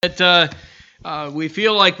that we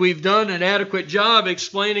feel like we've done an adequate job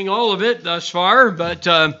explaining all of it thus far, but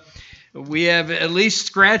we have at least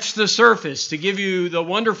scratched the surface to give you the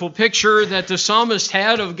wonderful picture that the psalmist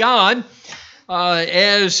had of God by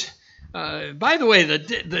the way,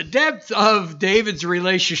 the depth of David's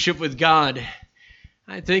relationship with God,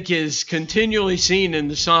 I think, is continually seen in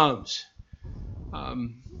the Psalms.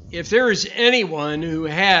 If there is anyone who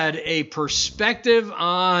had a perspective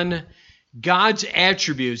on God's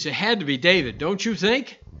attributes, it had to be David, don't you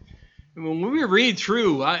think? When we read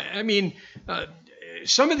through,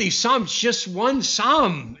 some of these Psalms, just one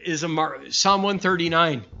Psalm is Psalm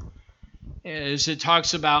 139, as it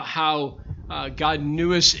talks about how God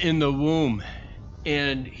knew us in the womb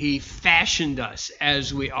and He fashioned us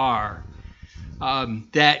as we are.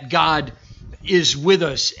 That God is with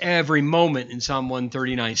us every moment in Psalm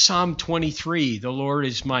 139. Psalm 23, the Lord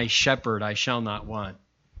is my shepherd, I shall not want.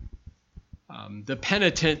 The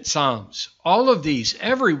penitent Psalms, all of these,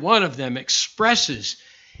 every one of them expresses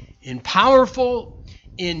in powerful,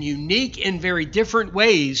 in unique, and very different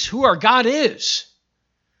ways who our God is.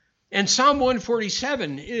 And Psalm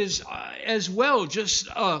 147 is as well just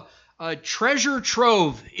a treasure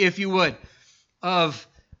trove, if you would, of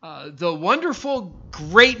the wonderful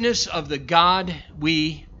greatness of the God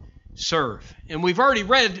we serve. And we've already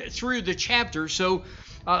read through the chapter, so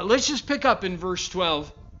let's just pick up in verse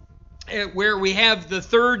 12, where we have the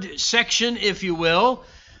third section, if you will,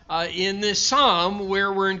 in this psalm,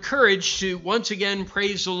 where we're encouraged to once again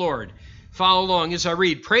praise the Lord. Follow along as I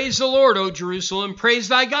read. Praise the Lord, O Jerusalem. Praise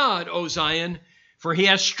thy God, O Zion. For he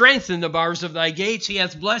hath strengthened the bars of thy gates. He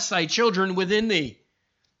hath blessed thy children within thee.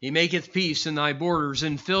 He maketh peace in thy borders,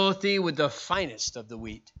 and filleth thee with the finest of the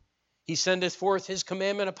wheat. He sendeth forth his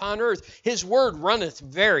commandment upon earth. His word runneth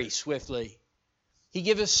very swiftly. He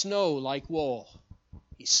giveth snow like wool.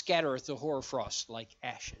 He scattereth the hoarfrost like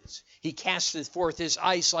ashes. He casteth forth his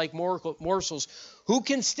ice like morsels. Who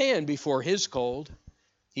can stand before his cold?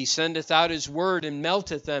 He sendeth out his word and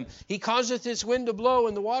melteth them. He causeth his wind to blow,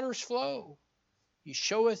 and the waters flow. He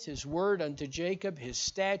showeth his word unto Jacob, his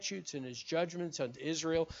statutes and his judgments unto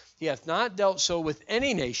Israel. He hath not dealt so with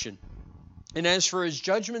any nation. And as for his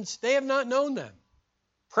judgments, they have not known them.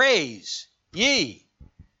 Praise ye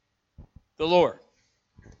the Lord.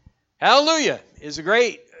 Hallelujah is a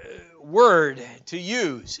great word to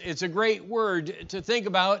use. It's a great word to think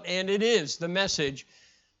about, and it is the message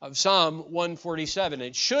of Psalm 147.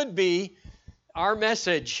 It should be our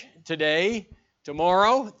message today,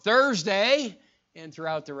 tomorrow, Thursday, and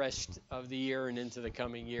throughout the rest of the year and into the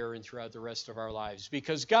coming year and throughout the rest of our lives,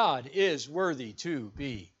 because God is worthy to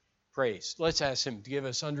be praised. Let's ask Him to give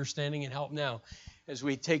us understanding and help now as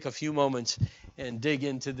we take a few moments and dig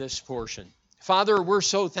into this portion. Father, we're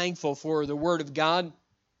so thankful for the Word of God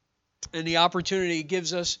and the opportunity it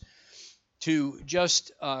gives us to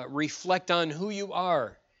just reflect on who you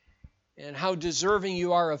are and how deserving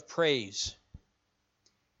you are of praise.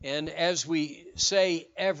 And as we say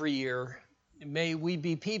every year, may we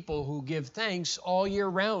be people who give thanks all year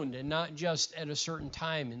round and not just at a certain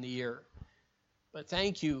time in the year. But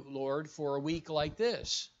thank you, Lord, for a week like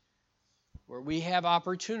this, where we have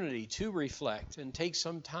opportunity to reflect and take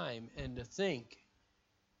some time and to think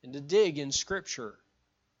and to dig in Scripture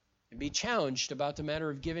and be challenged about the matter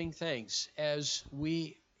of giving thanks as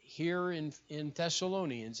we here in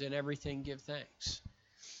Thessalonians, in everything give thanks.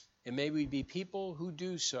 And may we be people who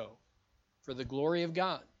do so for the glory of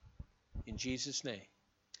God. In Jesus' name,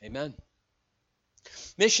 amen.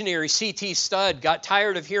 Missionary C.T. Studd got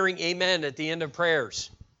tired of hearing amen at the end of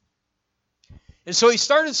prayers. And so he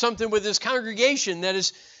started something with his congregation that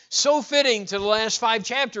is so fitting to the last 5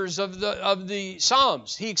 chapters of the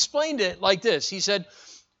Psalms. He explained it like this. He said,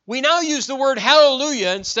 we now use the word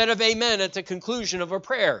hallelujah instead of amen at the conclusion of a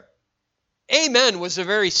prayer. Amen was a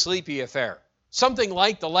very sleepy affair, something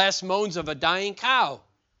like the last moans of a dying cow.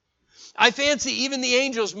 I fancy even the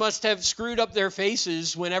angels must have screwed up their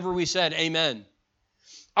faces whenever we said amen.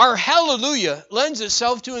 Our hallelujah lends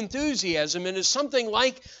itself to enthusiasm and is something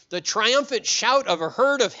like the triumphant shout of a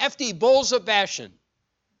herd of hefty bulls of Bashan.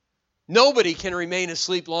 Nobody can remain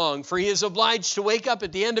asleep long, for he is obliged to wake up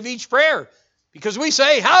at the end of each prayer because we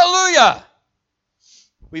say hallelujah.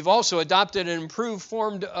 We've also adopted an improved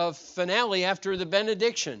form of finale after the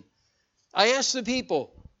benediction. I asked the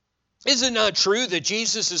people, is it not true that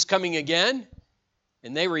Jesus is coming again?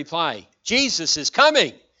 And they reply, Jesus is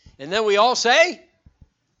coming. And then we all say,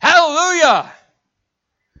 hallelujah!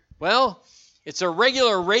 Well, it's a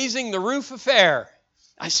regular raising the roof affair.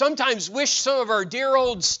 I sometimes wish some of our dear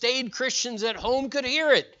old staid Christians at home could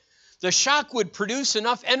hear it. The shock would produce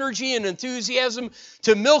enough energy and enthusiasm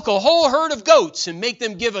to milk a whole herd of goats and make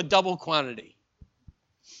them give a double quantity.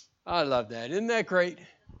 I love that. Isn't that great?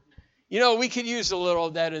 You know, we could use a little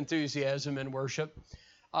of that enthusiasm in worship.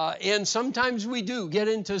 And sometimes we do get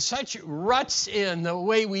into such ruts in the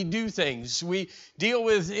way we do things. We deal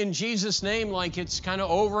with in Jesus' name like it's kind of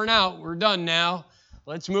over and out. We're done now.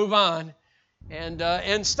 Let's move on.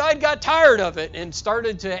 And Stein got tired of it and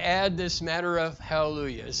started to add this matter of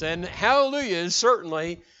hallelujahs. And hallelujah is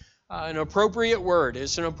certainly an appropriate word.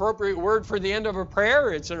 It's an appropriate word for the end of a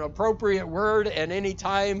prayer. It's an appropriate word at any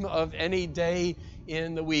time of any day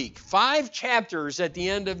in the week. 5 chapters at the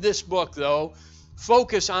end of this book, though,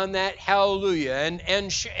 focus on that hallelujah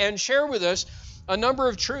and share with us a number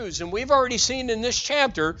of truths. And we've already seen in this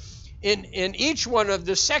chapter, in each one of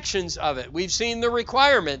the sections of it, we've seen the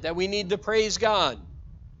requirement that we need to praise God.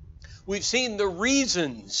 We've seen the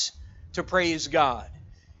reasons to praise God.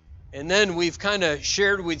 And then we've kind of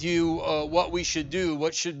shared with you what we should do,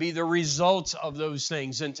 what should be the results of those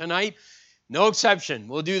things. And tonight, no exception,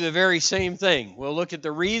 we'll do the very same thing. We'll look at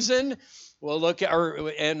the reason, we'll look at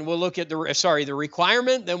the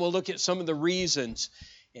requirement, then we'll look at some of the reasons.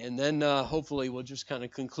 And then hopefully we'll just kind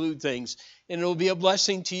of conclude things. And it'll be a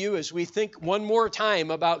blessing to you as we think one more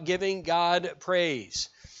time about giving God praise.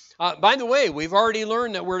 By the way, we've already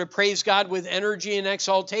learned that we're to praise God with energy and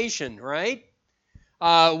exaltation, right?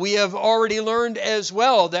 We have already learned as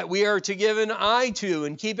well that we are to give an eye to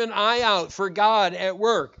and keep an eye out for God at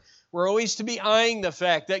work. We're always to be eyeing the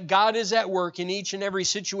fact that God is at work in each and every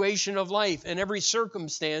situation of life and every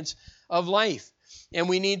circumstance of life. And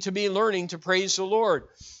we need to be learning to praise the Lord.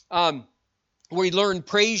 We learned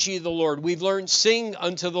praise ye the Lord. We've learned sing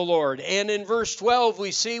unto the Lord. And in verse 12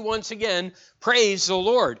 we see once again praise the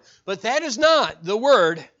Lord. But that is not the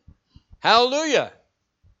word hallelujah.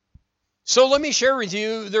 So let me share with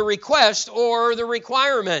you the request or the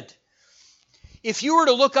requirement. If you were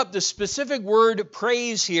to look up the specific word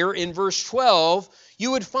praise here in verse 12,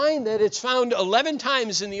 you would find that it's found 11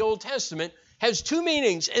 times in the Old Testament, has 2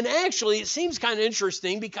 meanings. And actually, it seems kind of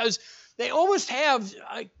interesting because they almost have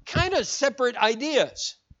kind of separate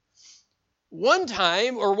ideas. One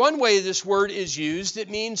time, or one way this word is used, it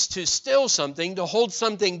means to still something, to hold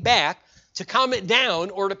something back, to calm it down,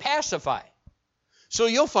 or to pacify. So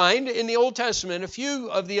you'll find in the Old Testament a few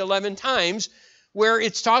of the 11 times where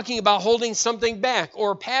it's talking about holding something back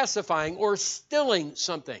or pacifying or stilling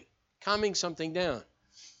something, calming something down.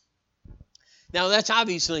 Now, that's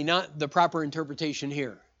obviously not the proper interpretation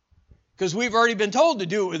here because we've already been told to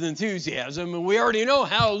do it with enthusiasm, and we already know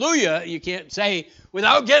hallelujah you can't say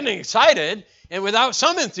without getting excited and without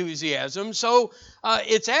some enthusiasm. So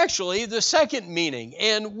it's actually the second meaning.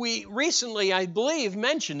 And we recently, I believe,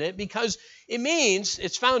 mentioned it because it means,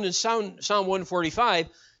 it's found in Psalm 145,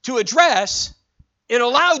 to address in a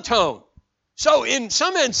loud tone. So in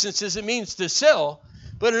some instances it means to still,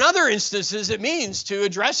 but in other instances it means to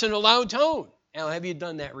address in a loud tone. Now, have you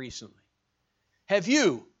done that recently? Have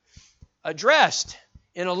you addressed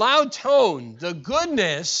in a loud tone the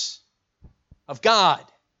goodness of God?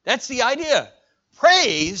 That's the idea.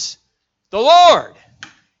 Praise the Lord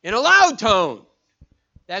in a loud tone.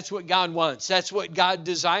 That's what God wants. That's what God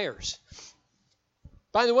desires.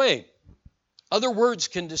 By the way, other words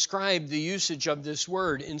can describe the usage of this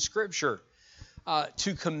word in Scripture.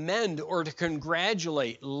 To commend or to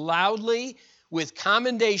congratulate loudly with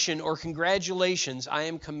commendation or congratulations, I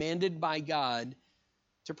am commanded by God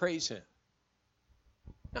to praise Him.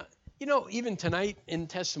 Now, you know, even tonight in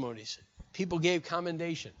testimonies, people gave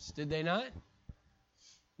commendations, did they not?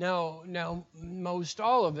 Now, most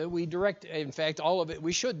all of it we direct, in fact, all of it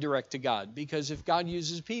we should direct to God, because if God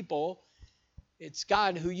uses people, it's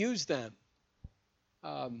God who used them.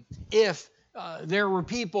 If there were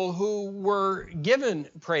people who were given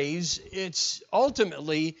praise, it's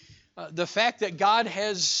ultimately the fact that God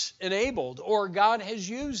has enabled or God has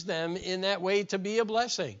used them in that way to be a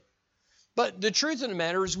blessing. But the truth of the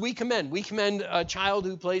matter is we commend. We commend a child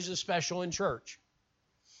who plays a special in church.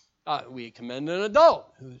 We commend an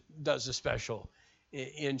adult who does a special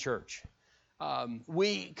in church.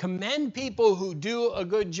 We commend people who do a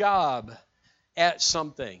good job at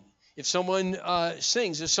something. If someone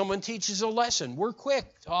sings, if someone teaches a lesson, we're quick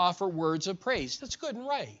to offer words of praise. That's good and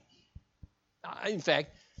right. In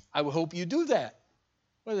fact, I would hope you do that,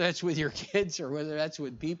 whether that's with your kids or whether that's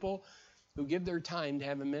with people who give their time to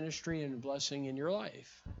have a ministry and a blessing in your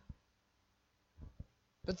life.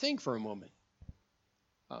 But think for a moment.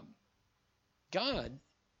 God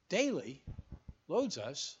daily loads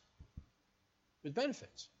us with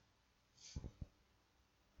benefits.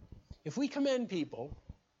 If we commend people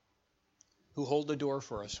who hold the door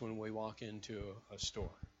for us when we walk into a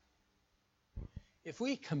store. If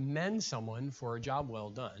we commend someone for a job well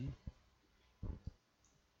done,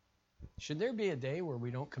 should there be a day where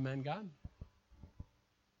we don't commend God?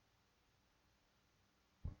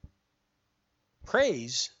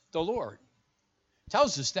 Praise the Lord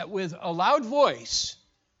tells us that with a loud voice,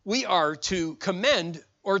 we are to commend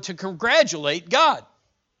or to congratulate God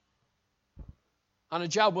on a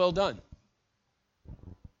job well done,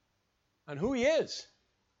 on who He is,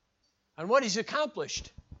 on what He's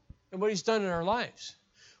accomplished, and what He's done in our lives.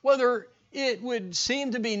 Whether it would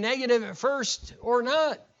seem to be negative at first or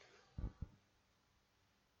not.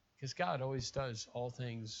 Because God always does all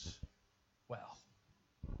things well.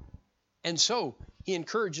 And so, He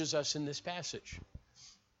encourages us in this passage.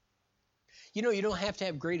 You know, you don't have to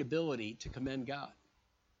have great ability to commend God.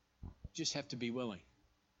 You just have to be willing.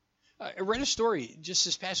 I read a story just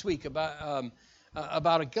this past week about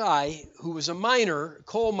a guy who was a miner,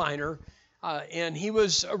 coal miner, and he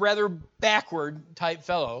was a rather backward type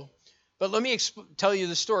fellow. But let me tell you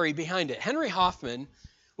the story behind it. Henry Hoffman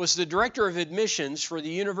was the director of admissions for the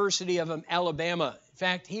University of Alabama. In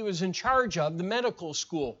fact, he was in charge of the medical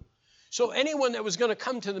school. So anyone that was going to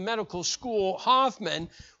come to the medical school, Hoffman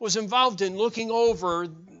was involved in looking over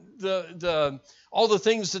all the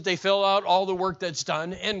things that they fill out, all the work that's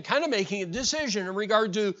done, and kind of making a decision in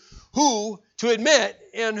regard to who to admit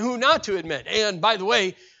and who not to admit. And by the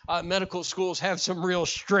way, medical schools have some real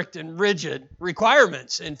strict and rigid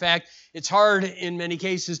requirements. In fact, it's hard in many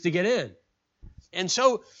cases to get in. And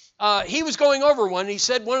so he was going over one. He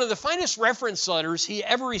said one of the finest reference letters he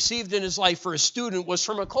ever received in his life for a student was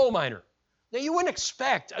from a coal miner. Now, you wouldn't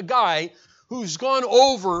expect a guy who's gone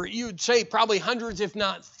over, you'd say probably hundreds, if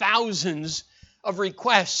not thousands, of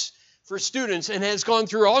requests for students and has gone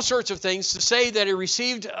through all sorts of things to say that he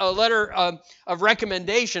received a letter of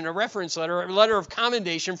recommendation, a reference letter, a letter of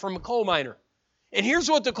commendation from a coal miner. And here's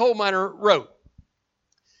what the coal miner wrote.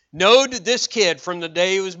 Knowed this kid from the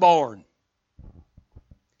day he was born.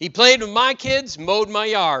 He played with my kids, mowed my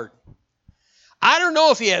yard. I don't know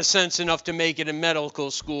if he has sense enough to make it in medical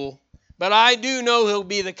school, but I do know he'll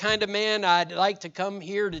be the kind of man I'd like to come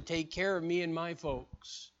here to take care of me and my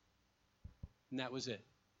folks. And that was it.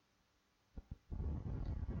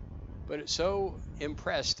 But it so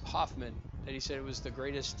impressed Hoffman that he said it was the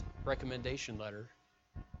greatest recommendation letter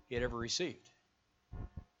he had ever received.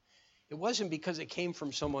 It wasn't because it came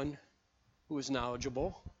from someone who was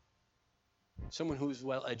knowledgeable, someone who was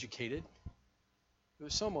well educated. It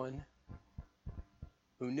was someone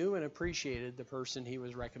who knew and appreciated the person he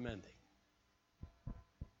was recommending.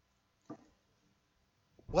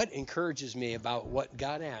 What encourages me about what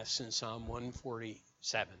God asks in Psalm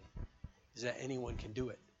 147 is that anyone can do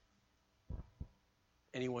it.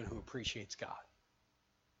 Anyone who appreciates God.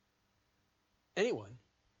 Anyone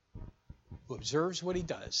who observes what He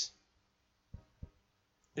does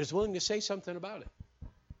and is willing to say something about it.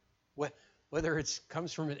 Whether it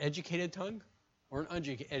comes from an educated tongue or an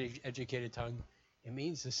uneducated tongue, it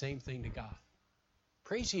means the same thing to God.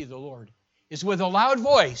 Praise ye the Lord is with a loud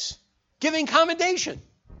voice giving commendation.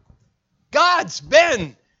 God's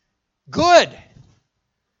been good.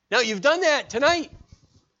 Now, you've done that tonight.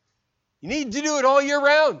 You need to do it all year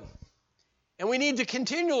round. And we need to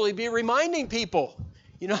continually be reminding people,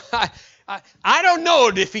 you know, I don't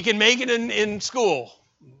know if he can make it in school,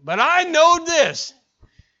 but I know this.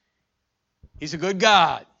 He's a good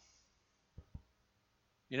God.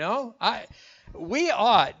 You know, we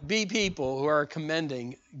ought be people who are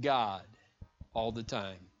commending God all the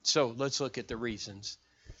time. So let's look at the reasons.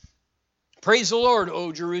 Praise the Lord,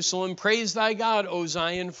 O Jerusalem. Praise thy God, O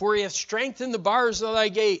Zion, for he hath strengthened the bars of thy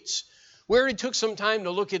gates. We already took some time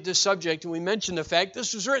to look at this subject, and we mentioned the fact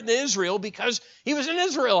this was written to Israel because he was an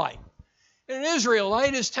Israelite. And an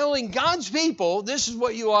Israelite is telling God's people, this is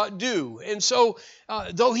what you ought to do. And so,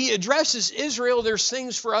 though he addresses Israel, there's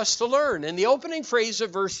things for us to learn. And the opening phrase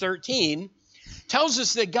of verse 13 tells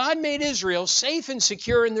us that God made Israel safe and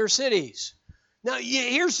secure in their cities. Now,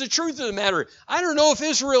 here's the truth of the matter. I don't know if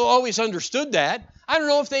Israel always understood that. I don't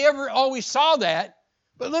know if they ever always saw that.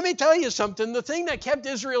 But let me tell you something. The thing that kept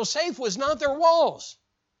Israel safe was not their walls.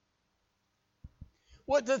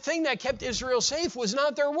 The thing that kept Israel safe was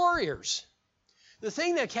not their warriors. The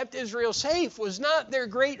thing that kept Israel safe was not their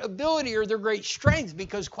great ability or their great strength,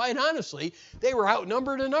 because quite honestly, they were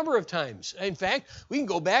outnumbered a number of times. In fact, we can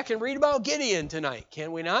go back and read about Gideon tonight,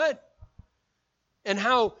 can we not? And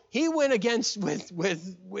how he went against with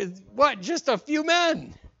what? Just a few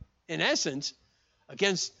men, in essence,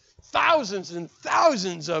 against thousands and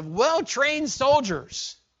thousands of well-trained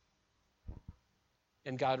soldiers.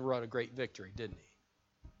 And God wrought a great victory, didn't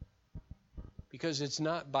he? Because it's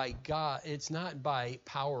not by God, it's not by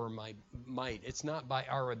power or my might, it's not by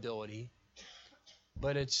our ability,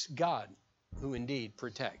 but it's God who indeed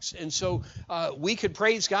protects. And so we could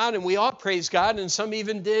praise God, and we ought to praise God, and some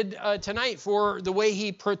even did tonight, for the way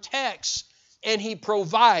He protects and He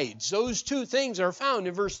provides. Those two things are found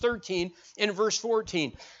in verse 13 and verse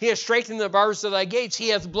 14. He has strengthened the bars of thy gates. He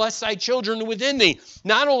hath blessed thy children within thee.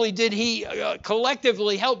 Not only did He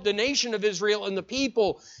collectively help the nation of Israel and the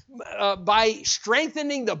people by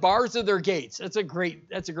strengthening the bars of their gates. That's a great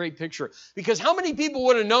picture. Because how many people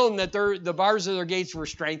would have known that the bars of their gates were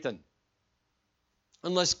strengthened?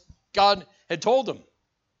 Unless God had told them.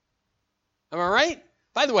 Am I right?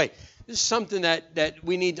 By the way, this is something that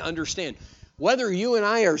we need to understand. Whether you and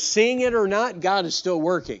I are seeing it or not, God is still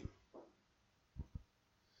working.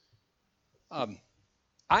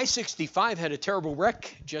 I-65 had a terrible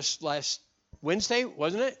wreck just last Wednesday,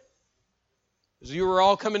 wasn't it? As you were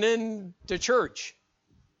all coming in to church.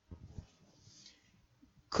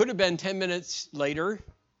 Could have been 10 minutes later.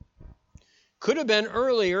 Could have been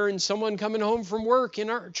earlier, and someone coming home from work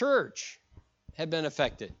in our church had been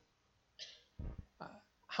affected.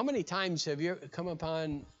 How many times have you come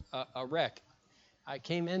upon a wreck? I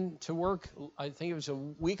came in to work, I think it was a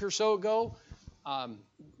week or so ago,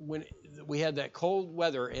 when we had that cold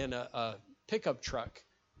weather, and a pickup truck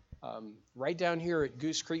right down here at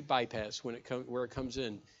Goose Creek Bypass, where it comes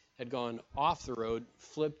in, had gone off the road,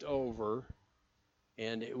 flipped over,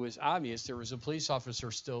 and it was obvious there was a police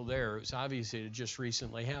officer still there. It was obvious it had just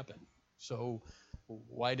recently happened. So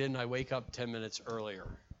why didn't I wake up 10 minutes earlier?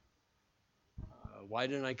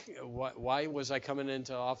 Why was I coming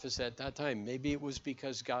into office at that time? Maybe it was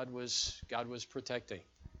because God was protecting.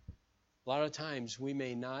 A lot of times we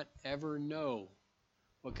may not ever know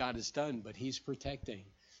what God has done, but He's protecting.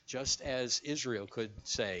 Just as Israel could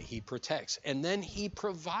say, He protects. And then He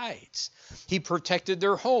provides. He protected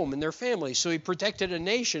their home and their family. So He protected a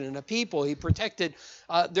nation and a people. He protected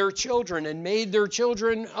their children and made their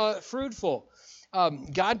children fruitful.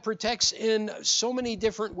 God protects in so many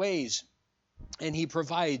different ways. And He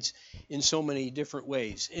provides in so many different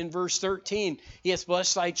ways. In verse 13, He hath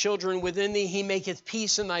blessed thy children within thee. He maketh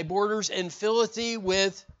peace in thy borders, and filleth thee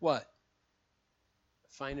with what?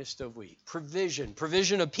 Finest of wheat. Provision.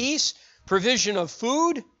 Provision of peace. Provision of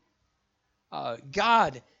food.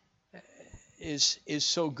 God is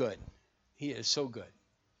so good. He is so good.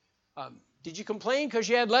 Did you complain because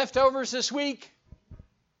you had leftovers this week?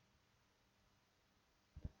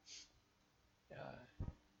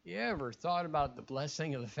 You ever thought about the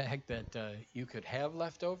blessing of the fact that you could have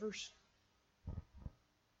leftovers?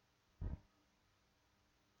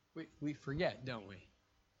 We forget, don't we?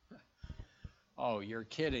 Oh, you're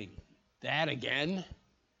kidding. That again?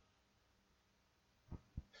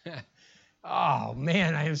 Oh,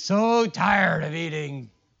 man, I am so tired of eating.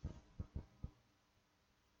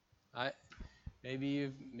 Maybe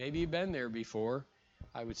you've been there before.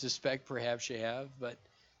 I would suspect perhaps you have. But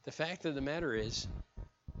the fact of the matter is,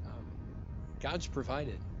 God's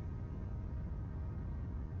provided.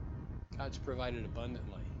 God's provided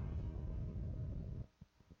abundantly.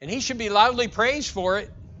 And He should be loudly praised for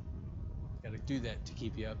it. Got to do that to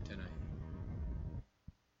keep you up tonight.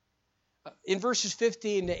 In verses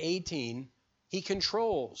 15 to 18, He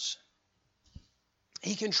controls.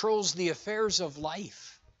 He controls the affairs of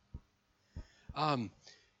life.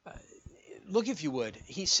 Look, if you would.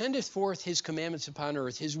 He sendeth forth His commandments upon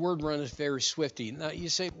earth. His word runneth very swiftly. Now, you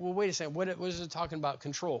say, well, wait a second. What is it talking about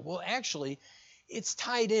control? Well, actually, it's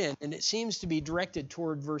tied in, and it seems to be directed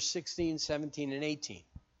toward verse 16, 17, and 18.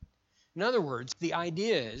 In other words, the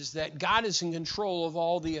idea is that God is in control of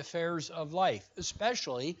all the affairs of life.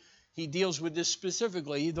 Especially, He deals with this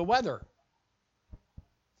specifically, the weather.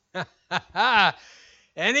 And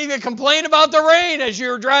even complain about the rain as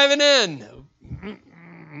you're driving in.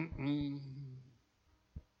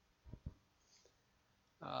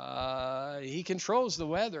 He controls the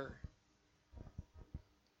weather.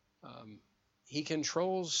 He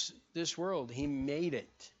controls this world. He made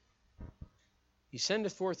it. He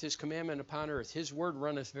sendeth forth His commandment upon earth. His word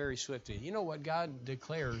runneth very swiftly. You know what God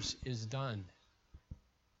declares is done.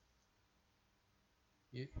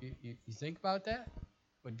 You think about that?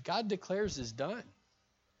 What God declares is done.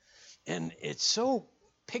 And it's so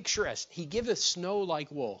picturesque. He giveth snow like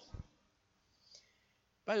wool.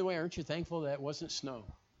 By the way, aren't you thankful that wasn't snow?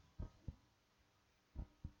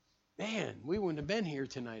 Man, we wouldn't have been here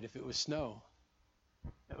tonight if it was snow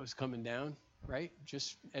that was coming down, right?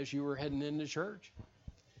 Just as you were heading into church.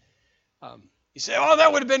 You say, oh,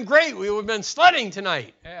 that would have been great. We would have been sledding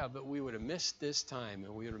tonight. Yeah, but we would have missed this time,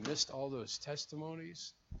 and we would have missed all those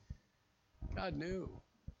testimonies. God knew.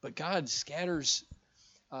 But God scatters,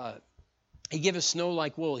 he giveth snow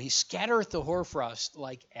like wool. He scattereth the hoarfrost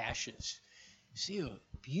like ashes. You see a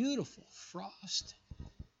beautiful frost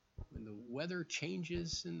when the weather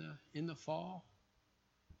changes in the fall.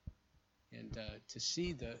 And to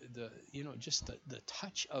see just the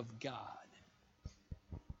touch of God.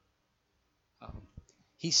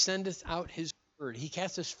 He sendeth out his word. He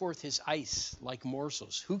casteth forth his ice like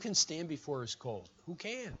morsels. Who can stand before his cold? Who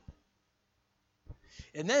can?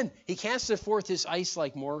 And then he casteth forth his ice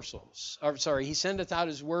like morsels. He sendeth out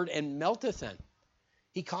his word and melteth them.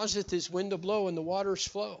 He causeth his wind to blow and the waters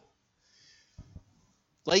flow.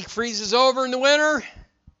 Lake freezes over in the winter.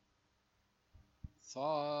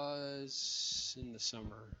 Thaws in the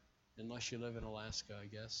summer, unless you live in Alaska, I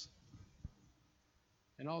guess.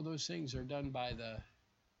 And all those things are done by the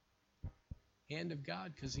hand of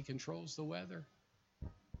God because he controls the weather.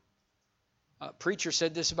 A preacher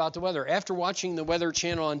said this about the weather. After watching the Weather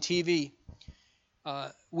Channel on TV,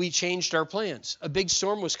 we changed our plans. A big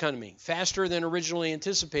storm was coming, faster than originally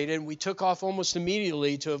anticipated, and we took off almost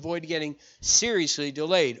immediately to avoid getting seriously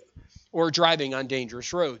delayed or driving on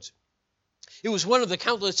dangerous roads. It was one of the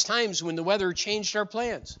countless times when the weather changed our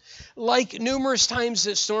plans. Like numerous times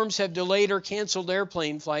that storms have delayed or canceled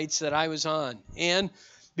airplane flights that I was on. And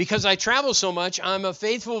because I travel so much, I'm a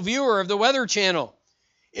faithful viewer of the Weather Channel.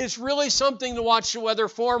 It's really something to watch the weather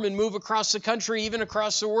form and move across the country, even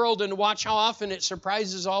across the world, and to watch how often it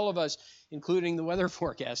surprises all of us, including the weather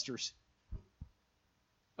forecasters.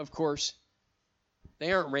 Of course,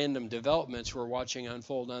 they aren't random developments we're watching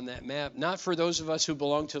unfold on that map, not for those of us who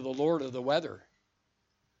belong to the Lord of the weather.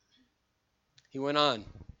 He went on.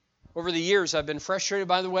 Over the years, I've been frustrated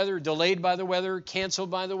by the weather, delayed by the weather, canceled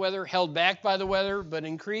by the weather, held back by the weather, but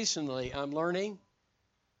increasingly I'm learning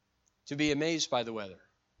to be amazed by the weather.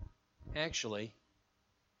 Actually,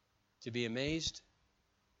 to be amazed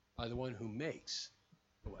by the one who makes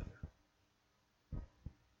the weather.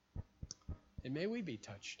 And may we be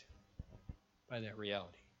touched by that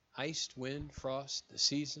reality. Ice, wind, frost, the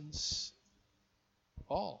seasons,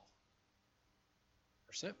 all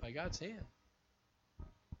are sent by God's hand.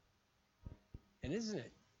 And isn't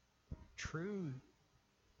it true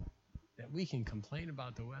that we can complain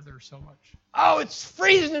about the weather so much? Oh, it's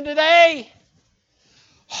freezing today.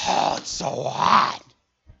 Oh, it's so hot.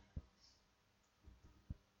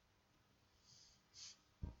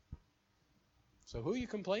 So who are you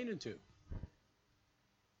complaining to?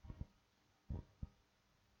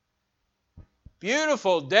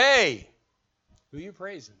 Beautiful day. Who are you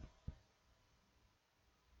praising?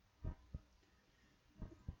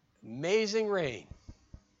 Amazing rain.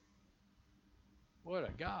 What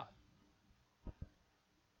a God.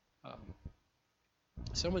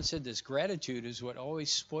 Someone said this: gratitude is what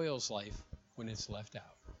always spoils life when it's left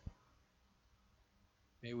out.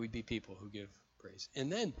 May we be people who give praise.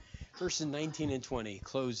 And then verses 19 and 20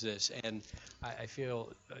 close this, and I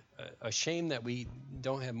feel ashamed that we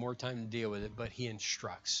don't have more time to deal with it, but he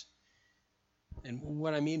instructs. And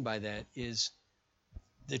what I mean by that is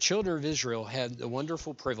the children of Israel had the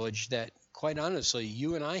wonderful privilege that, quite honestly,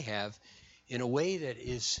 you and I have in a way that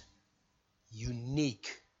is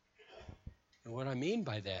unique. And what I mean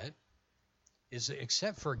by that is that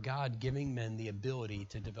except for God giving men the ability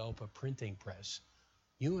to develop a printing press,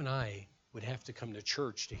 you and I would have to come to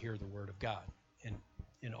church to hear the Word of God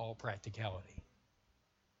in all practicality.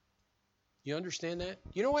 You understand that?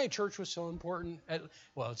 You know why church was so important?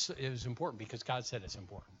 Well, it was important because God said it's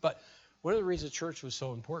important. But one of the reasons church was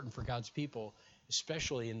so important for God's people,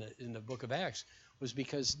 especially in the book of Acts, was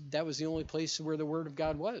because that was the only place where the Word of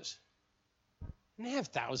God was. And they have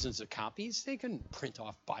thousands of copies. They can print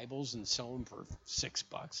off Bibles and sell them for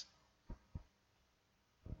 $6.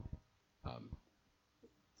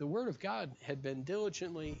 The Word of God had been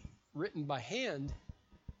diligently written by hand.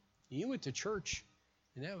 You went to church,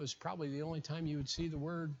 and that was probably the only time you would see the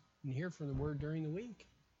Word and hear from the Word during the week.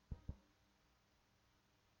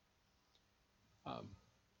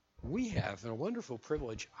 We have a wonderful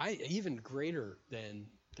privilege, even greater than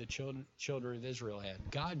the children of Israel had.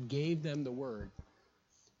 God gave them the Word,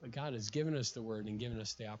 but God has given us the Word and given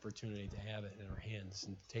us the opportunity to have it in our hands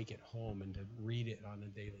and take it home and to read it on a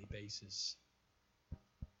daily basis.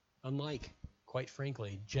 Unlike, quite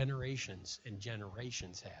frankly, generations and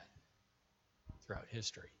generations had throughout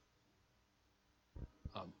history.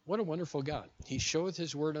 What a wonderful God. He showeth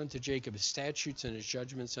his word unto Jacob, his statutes and his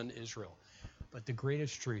judgments unto Israel. But the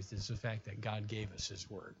greatest truth is the fact that God gave us his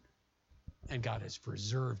word. And God has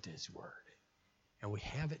preserved his word. And we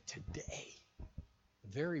have it today.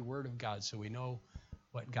 The very word of God, so we know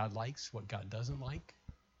what God likes, what God doesn't like,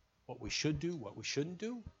 what we should do, what we shouldn't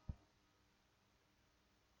do.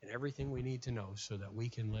 and everything we need to know so that we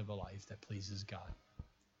can live a life that pleases God.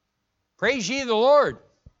 Praise ye the Lord.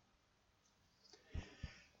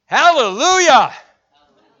 Hallelujah.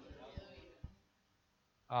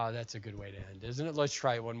 That's a good way to end, isn't it? Let's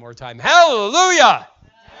try it one more time. Hallelujah.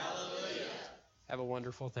 Hallelujah. Have a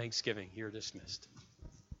wonderful Thanksgiving. You're dismissed.